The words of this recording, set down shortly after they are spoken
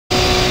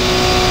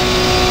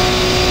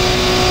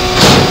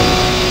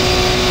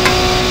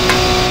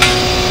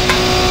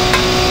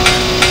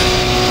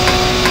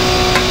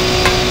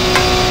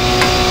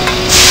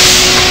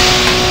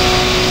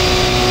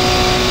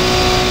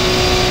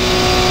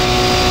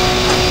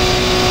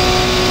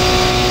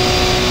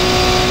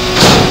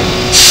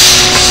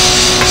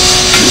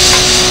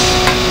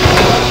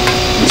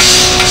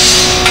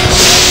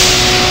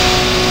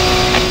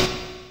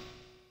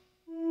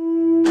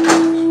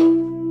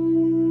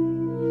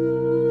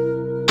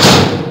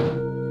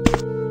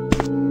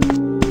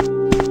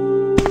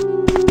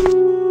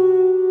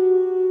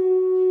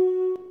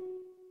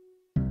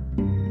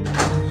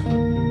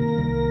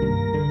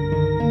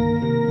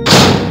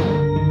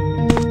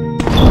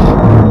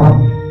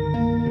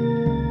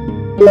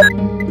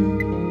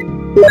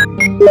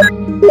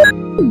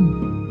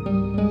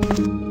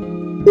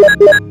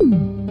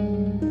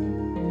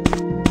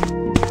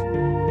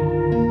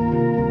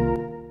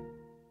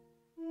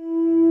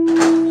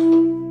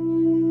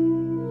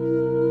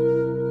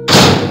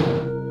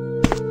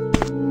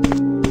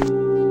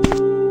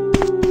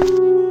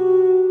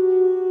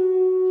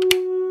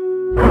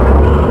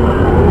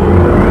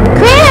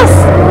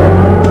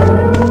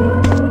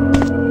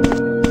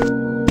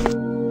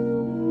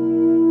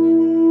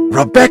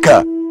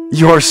Rebecca,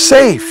 you're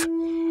safe!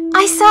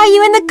 I saw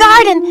you in the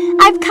garden.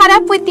 I've caught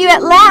up with you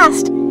at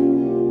last.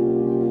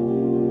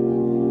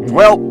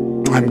 Well,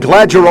 I'm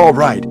glad you're all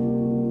right.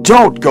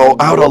 Don't go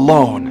out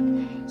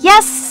alone.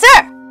 Yes,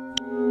 sir!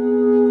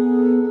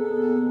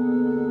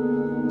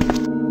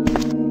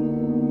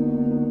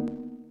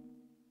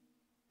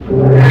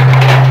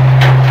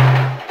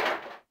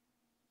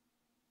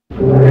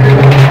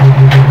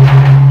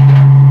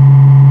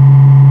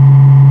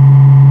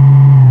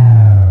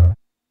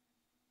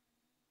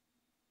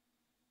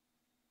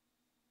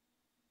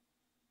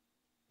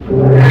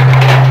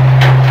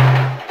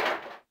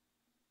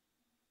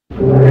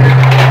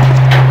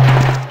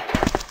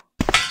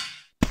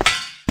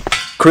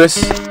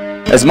 Chris,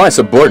 as my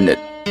subordinate,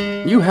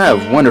 you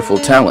have wonderful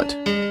talent.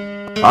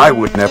 I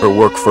would never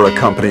work for a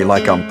company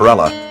like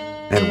Umbrella.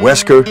 And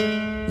Wesker,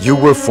 you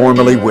were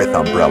formerly with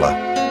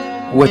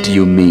Umbrella. What do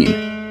you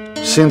mean?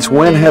 Since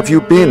when have you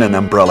been an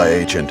Umbrella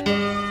agent?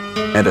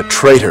 And a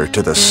traitor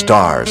to the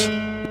stars?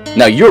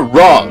 Now you're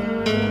wrong!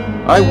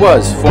 I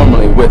was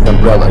formerly with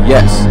Umbrella,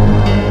 yes.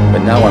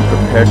 But now I'm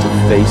prepared to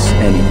face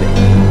anything.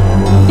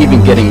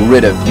 Even getting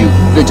rid of you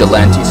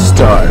vigilante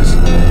stars.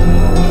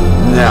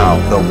 Now,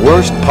 the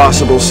worst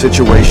possible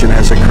situation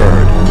has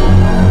occurred.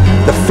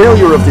 The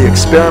failure of the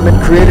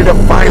experiment created a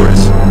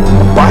virus,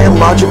 a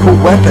biological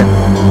weapon,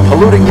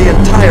 polluting the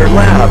entire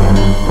lab.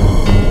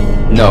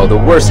 No, the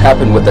worst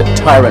happened with the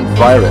Tyrant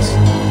virus.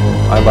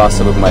 I lost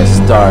some of my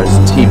star's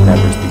team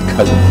members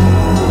because of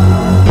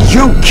it.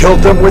 You killed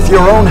them with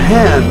your own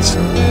hands.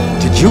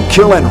 Did you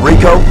kill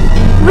Enrico?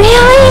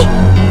 Really?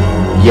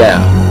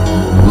 Yeah,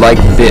 like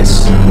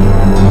this.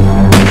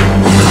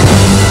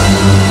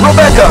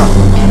 Rebecca!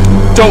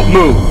 Don't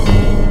move!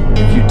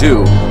 If you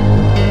do,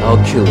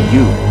 I'll kill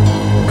you.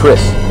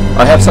 Chris,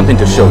 I have something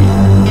to show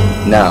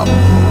you. Now,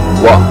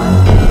 walk.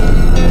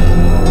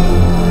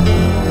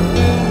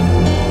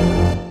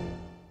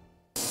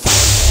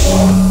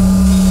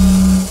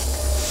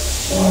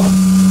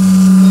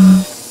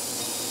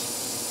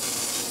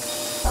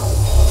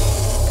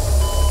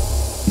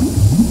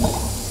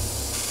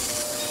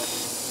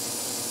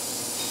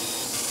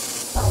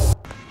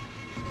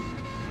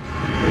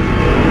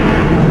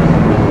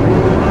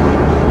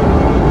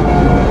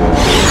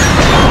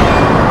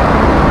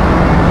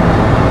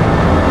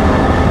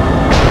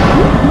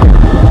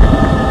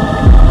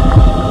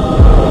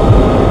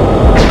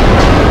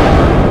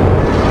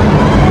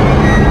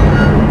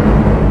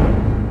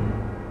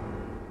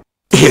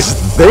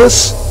 Is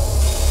this?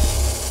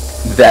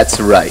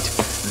 That's right.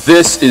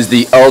 This is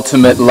the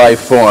ultimate life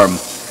form.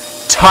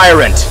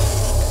 Tyrant!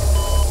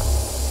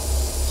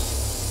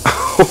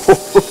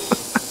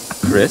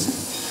 Chris?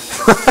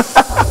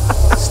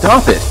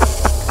 Stop it!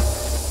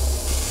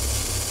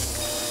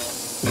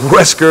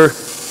 Wesker,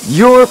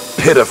 you're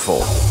pitiful.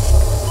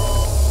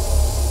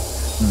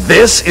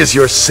 This is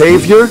your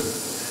savior?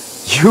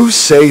 You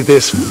say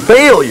this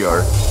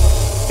failure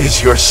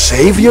is your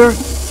savior?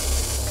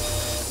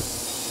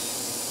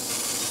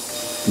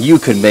 You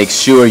can make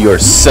sure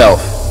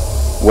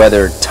yourself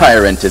whether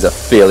Tyrant is a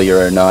failure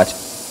or not.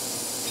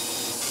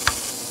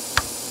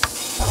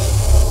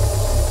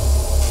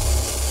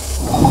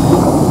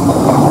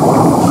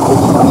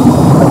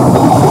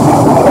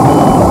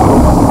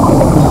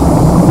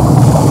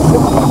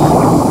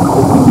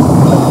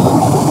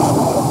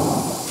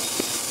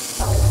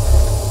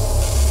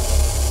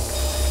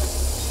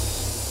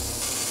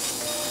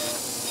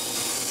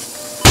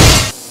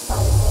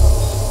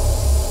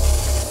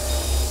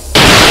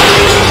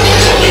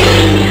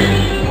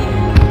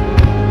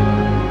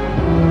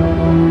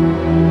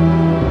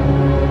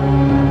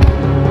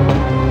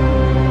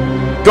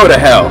 Go to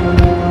hell.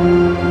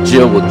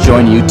 Jill will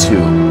join you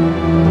too.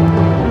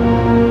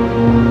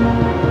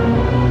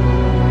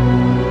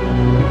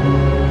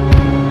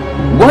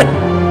 What?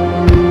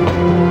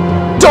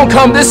 Don't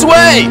come this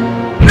way!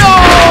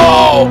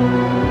 No!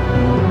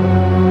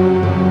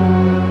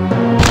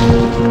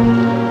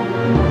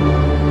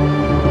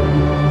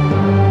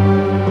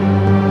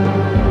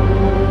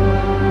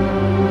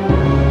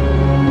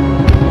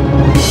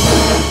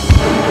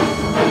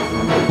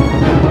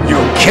 You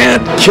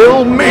can't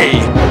kill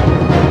me!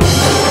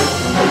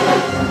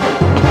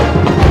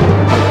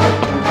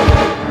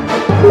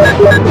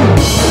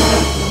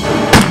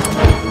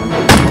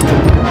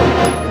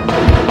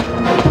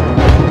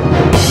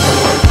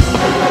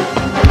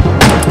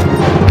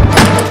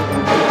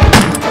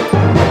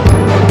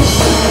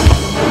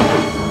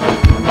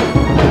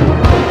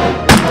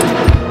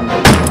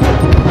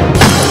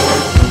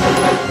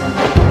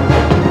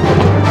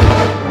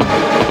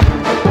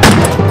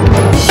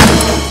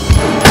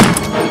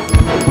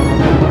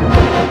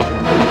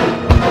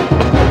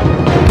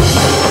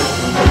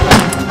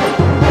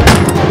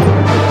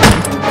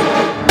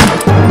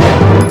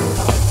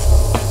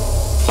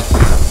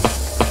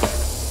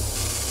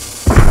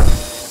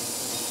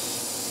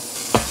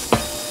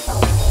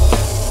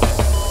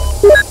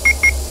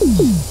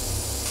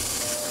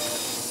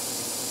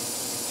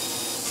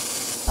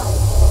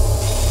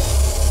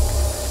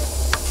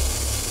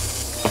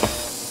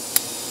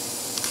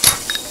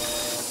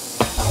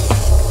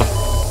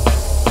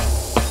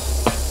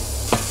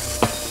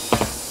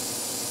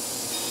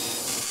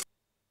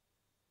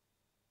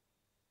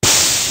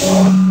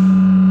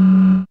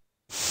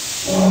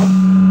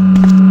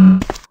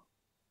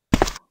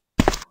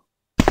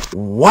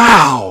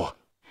 Wow!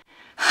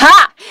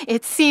 Ha!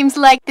 It seems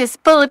like this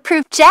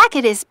bulletproof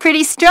jacket is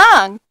pretty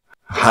strong.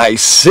 I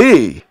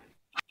see.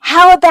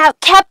 How about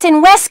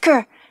Captain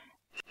Wesker?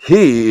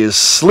 He is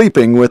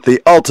sleeping with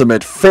the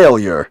ultimate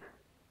failure.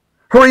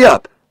 Hurry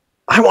up!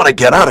 I want to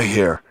get out of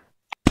here.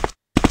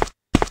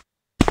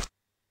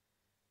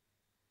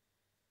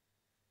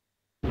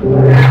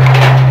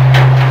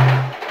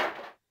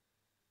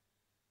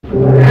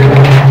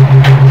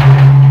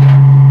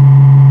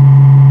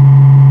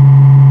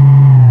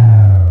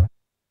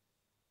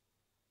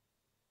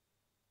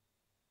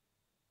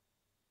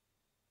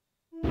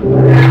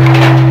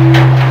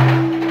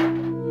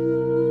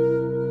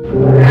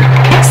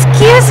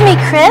 Excuse me,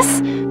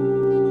 Chris.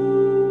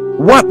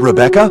 What,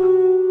 Rebecca?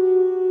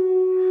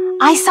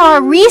 I saw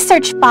a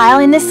research file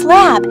in this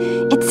lab.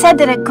 It said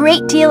that a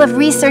great deal of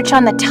research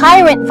on the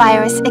Tyrant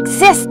virus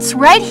exists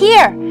right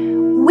here.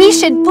 We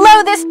should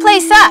blow this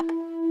place up.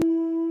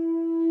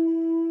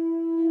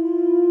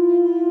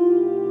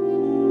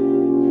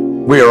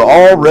 We are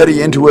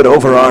already into it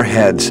over our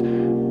heads.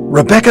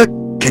 Rebecca,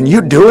 can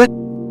you do it?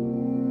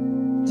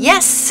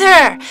 Yes,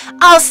 sir.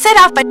 I'll set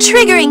off a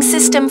triggering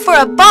system for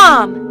a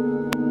bomb.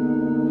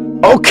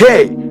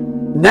 Okay,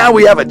 now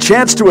we have a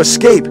chance to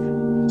escape.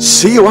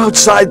 See you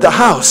outside the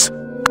house.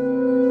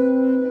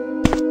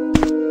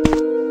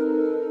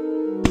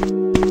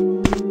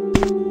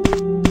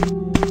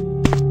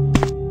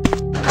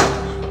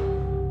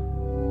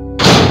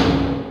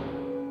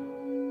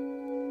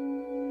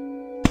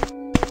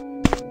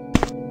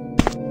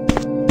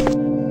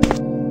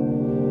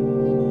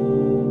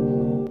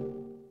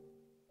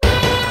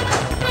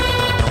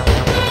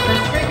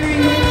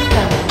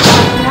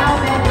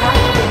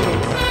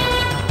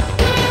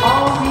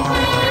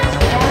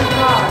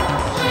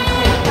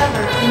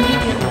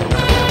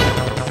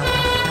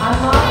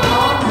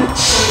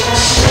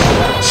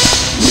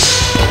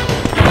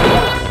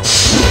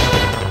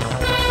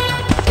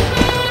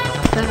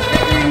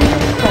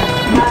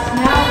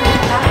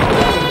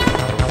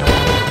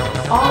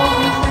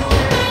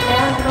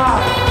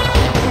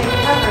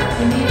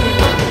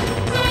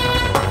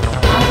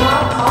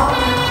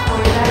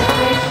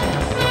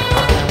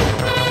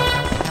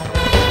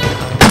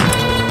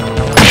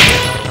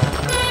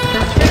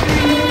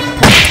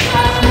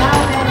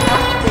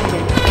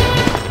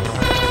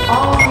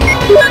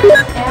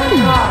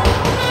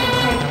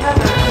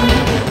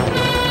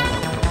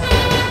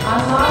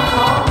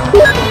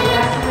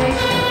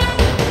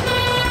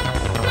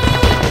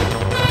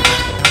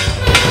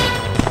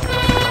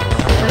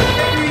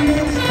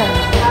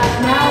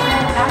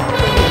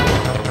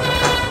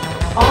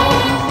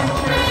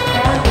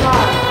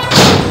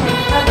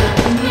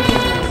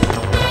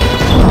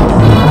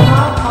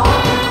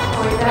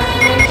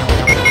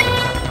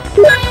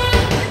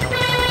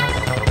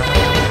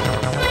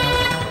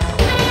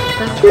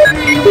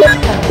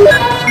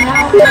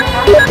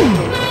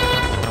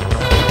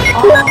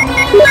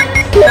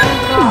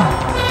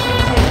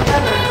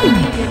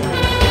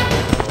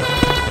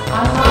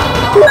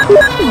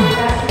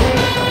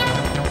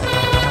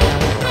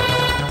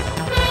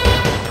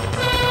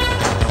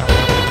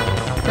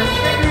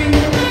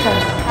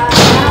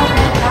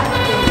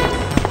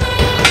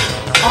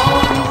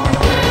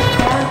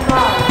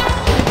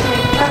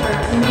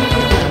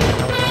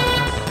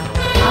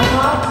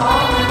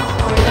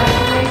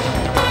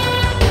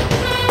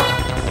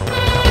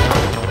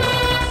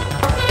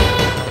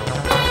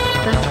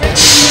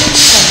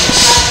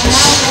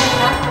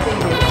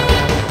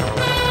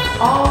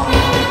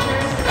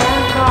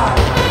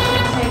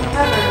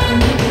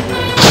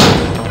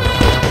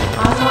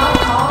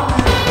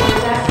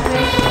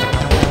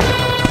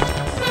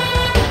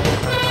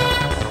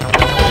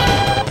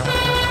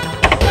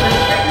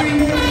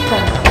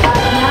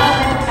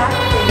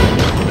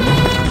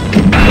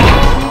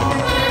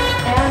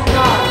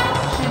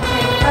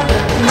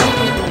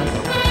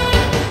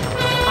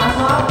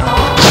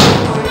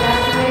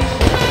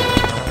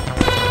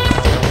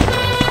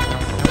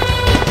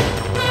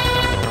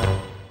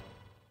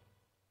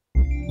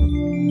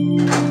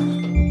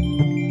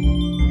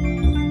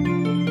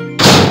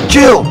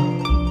 Jill!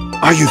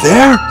 Are you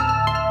there?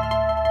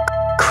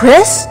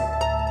 Chris?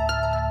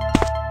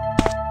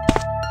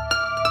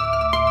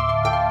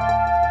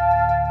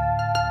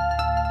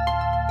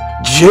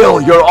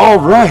 Jill, you're all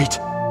right.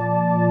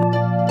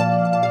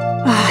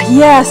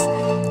 Yes.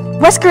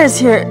 Wesker is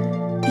here.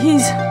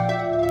 He's...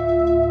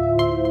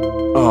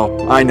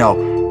 Oh, I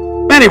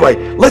know. Anyway,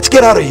 let's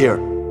get out of here.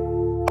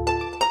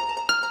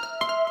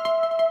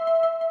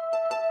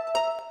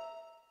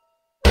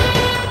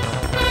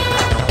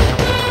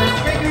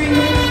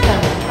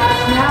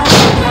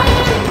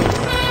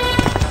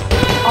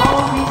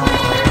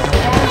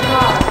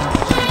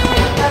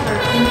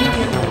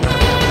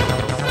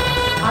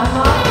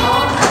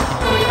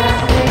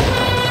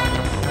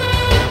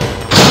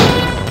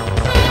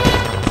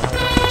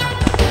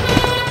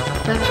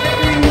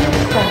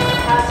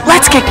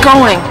 Let's get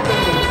going.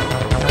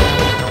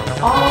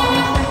 All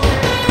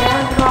researchers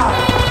and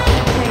guards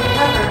should take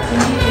cover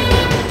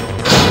immediately.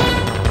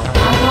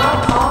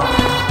 Unlock all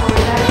rooms for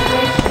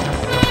evacuation.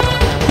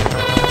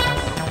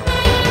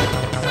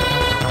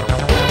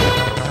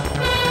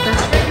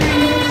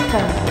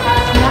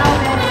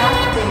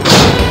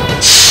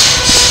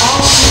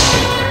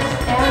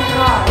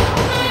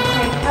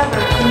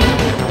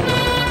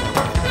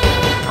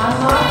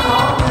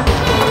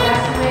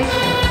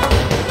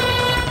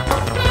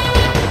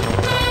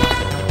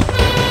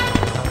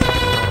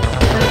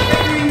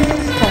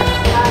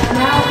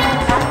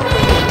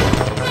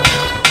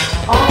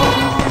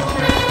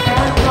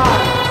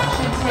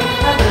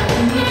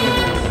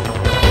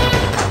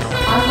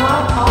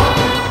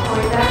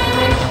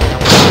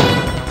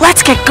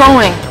 get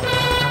going.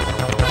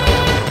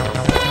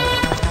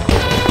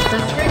 The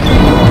trigger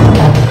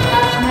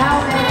has now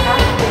been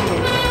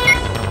activated.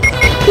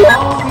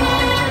 All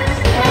researchers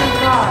and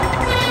guards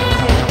should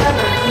take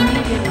cover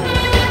immediately.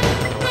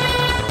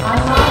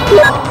 Unlock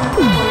all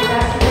rooms for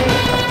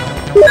evacuation.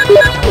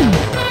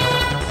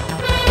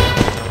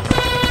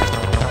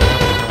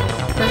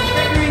 The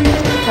triggering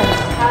system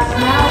has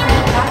now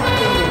been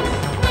activated.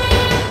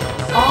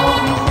 All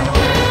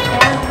researchers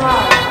and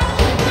guards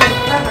should take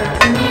cover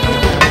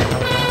immediately.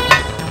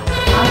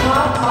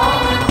 Unlock all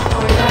rooms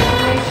for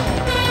evacuation.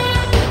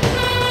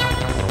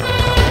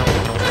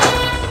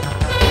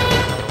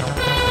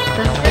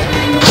 The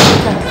triggering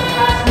system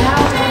has now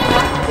been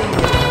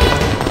activated.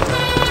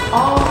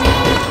 All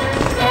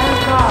researchers and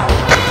guards.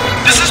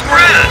 This is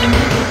Brad.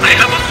 I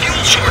have a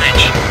fuel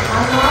shortage.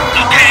 Unlock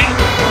all Okay,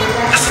 rooms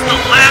for this is the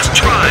evacuation. last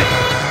try.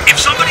 If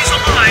somebody's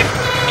alive,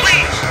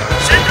 please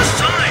send a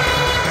sign.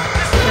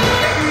 The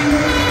triggering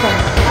system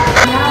has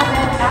now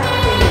been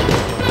activated.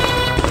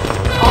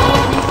 All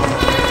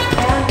researchers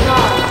and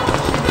guards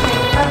should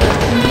take cover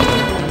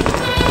immediately.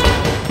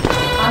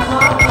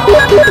 Unlock all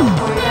rooms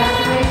for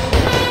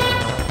evacuation.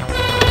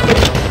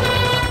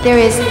 There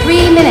is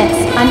 3 minutes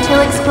until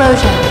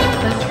explosion.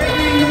 The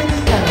triggering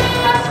system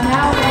has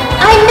now been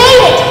I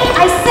made it!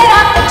 I set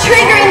off the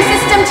triggering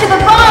system to the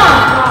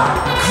bomb!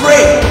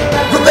 Great!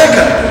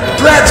 Rebecca!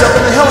 Brad's up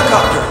in the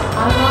helicopter!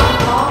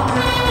 unlock all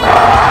rooms for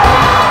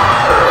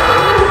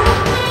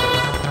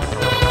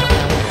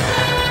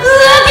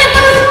Look at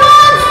those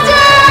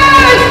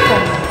monsters!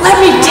 Let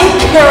me take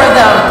care of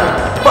them.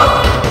 But,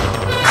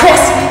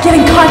 Chris, get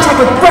in contact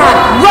with Brad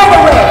right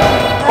away.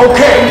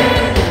 Okay!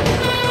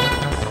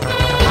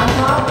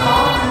 unlock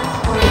all rooms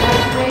for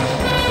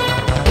evacuation.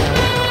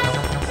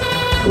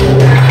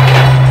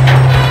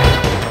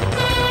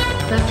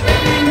 The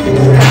triggering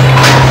system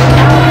has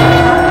now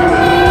been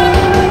activated.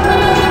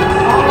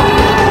 All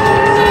researchers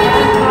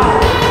and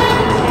guards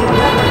should take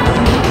cover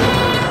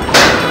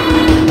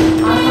immediately.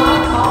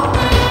 Unlock all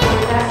rooms for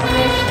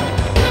evacuation.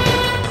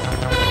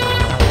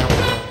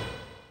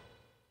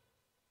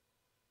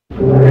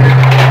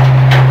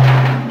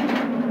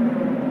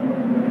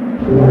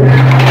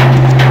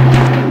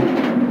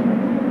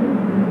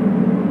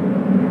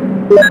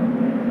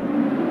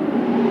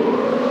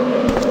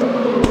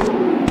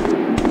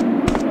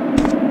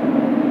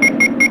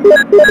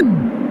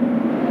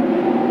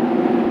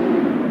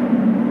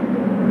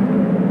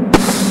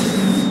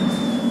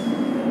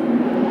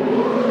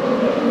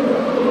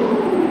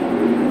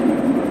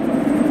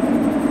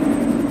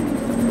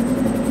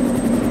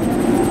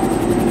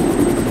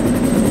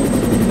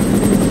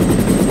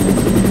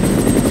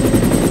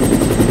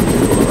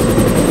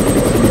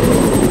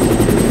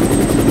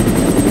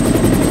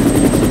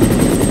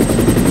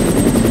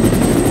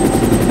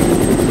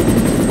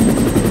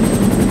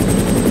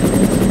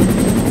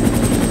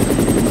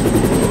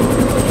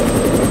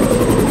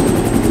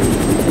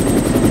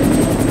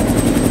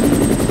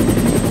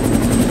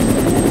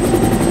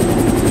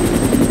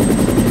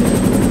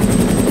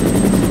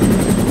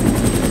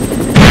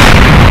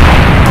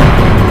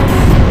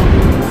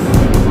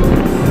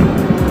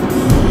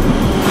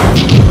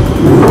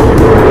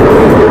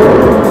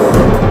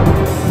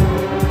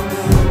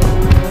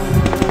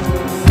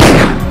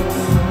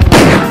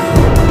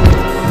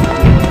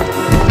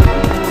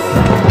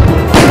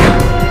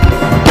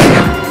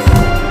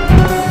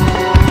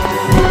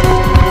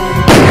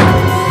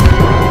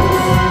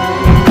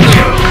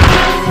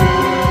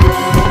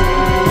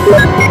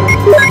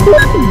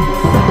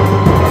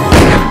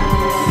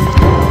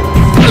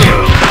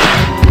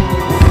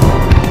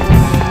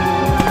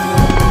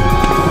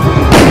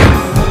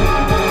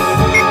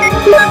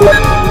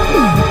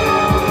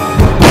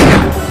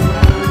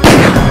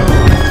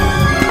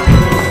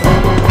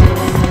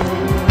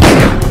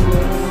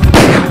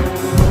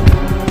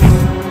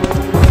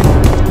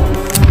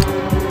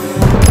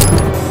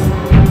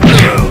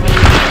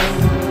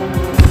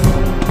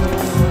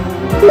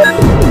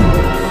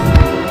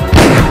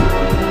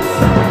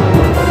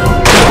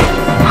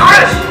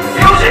 Chris,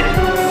 use it!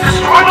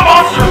 Destroy the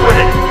monsters with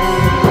it!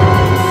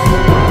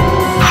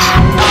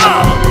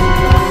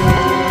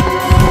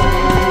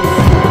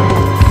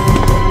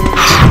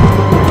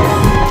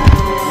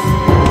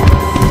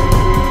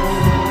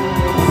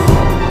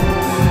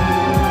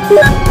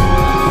 No!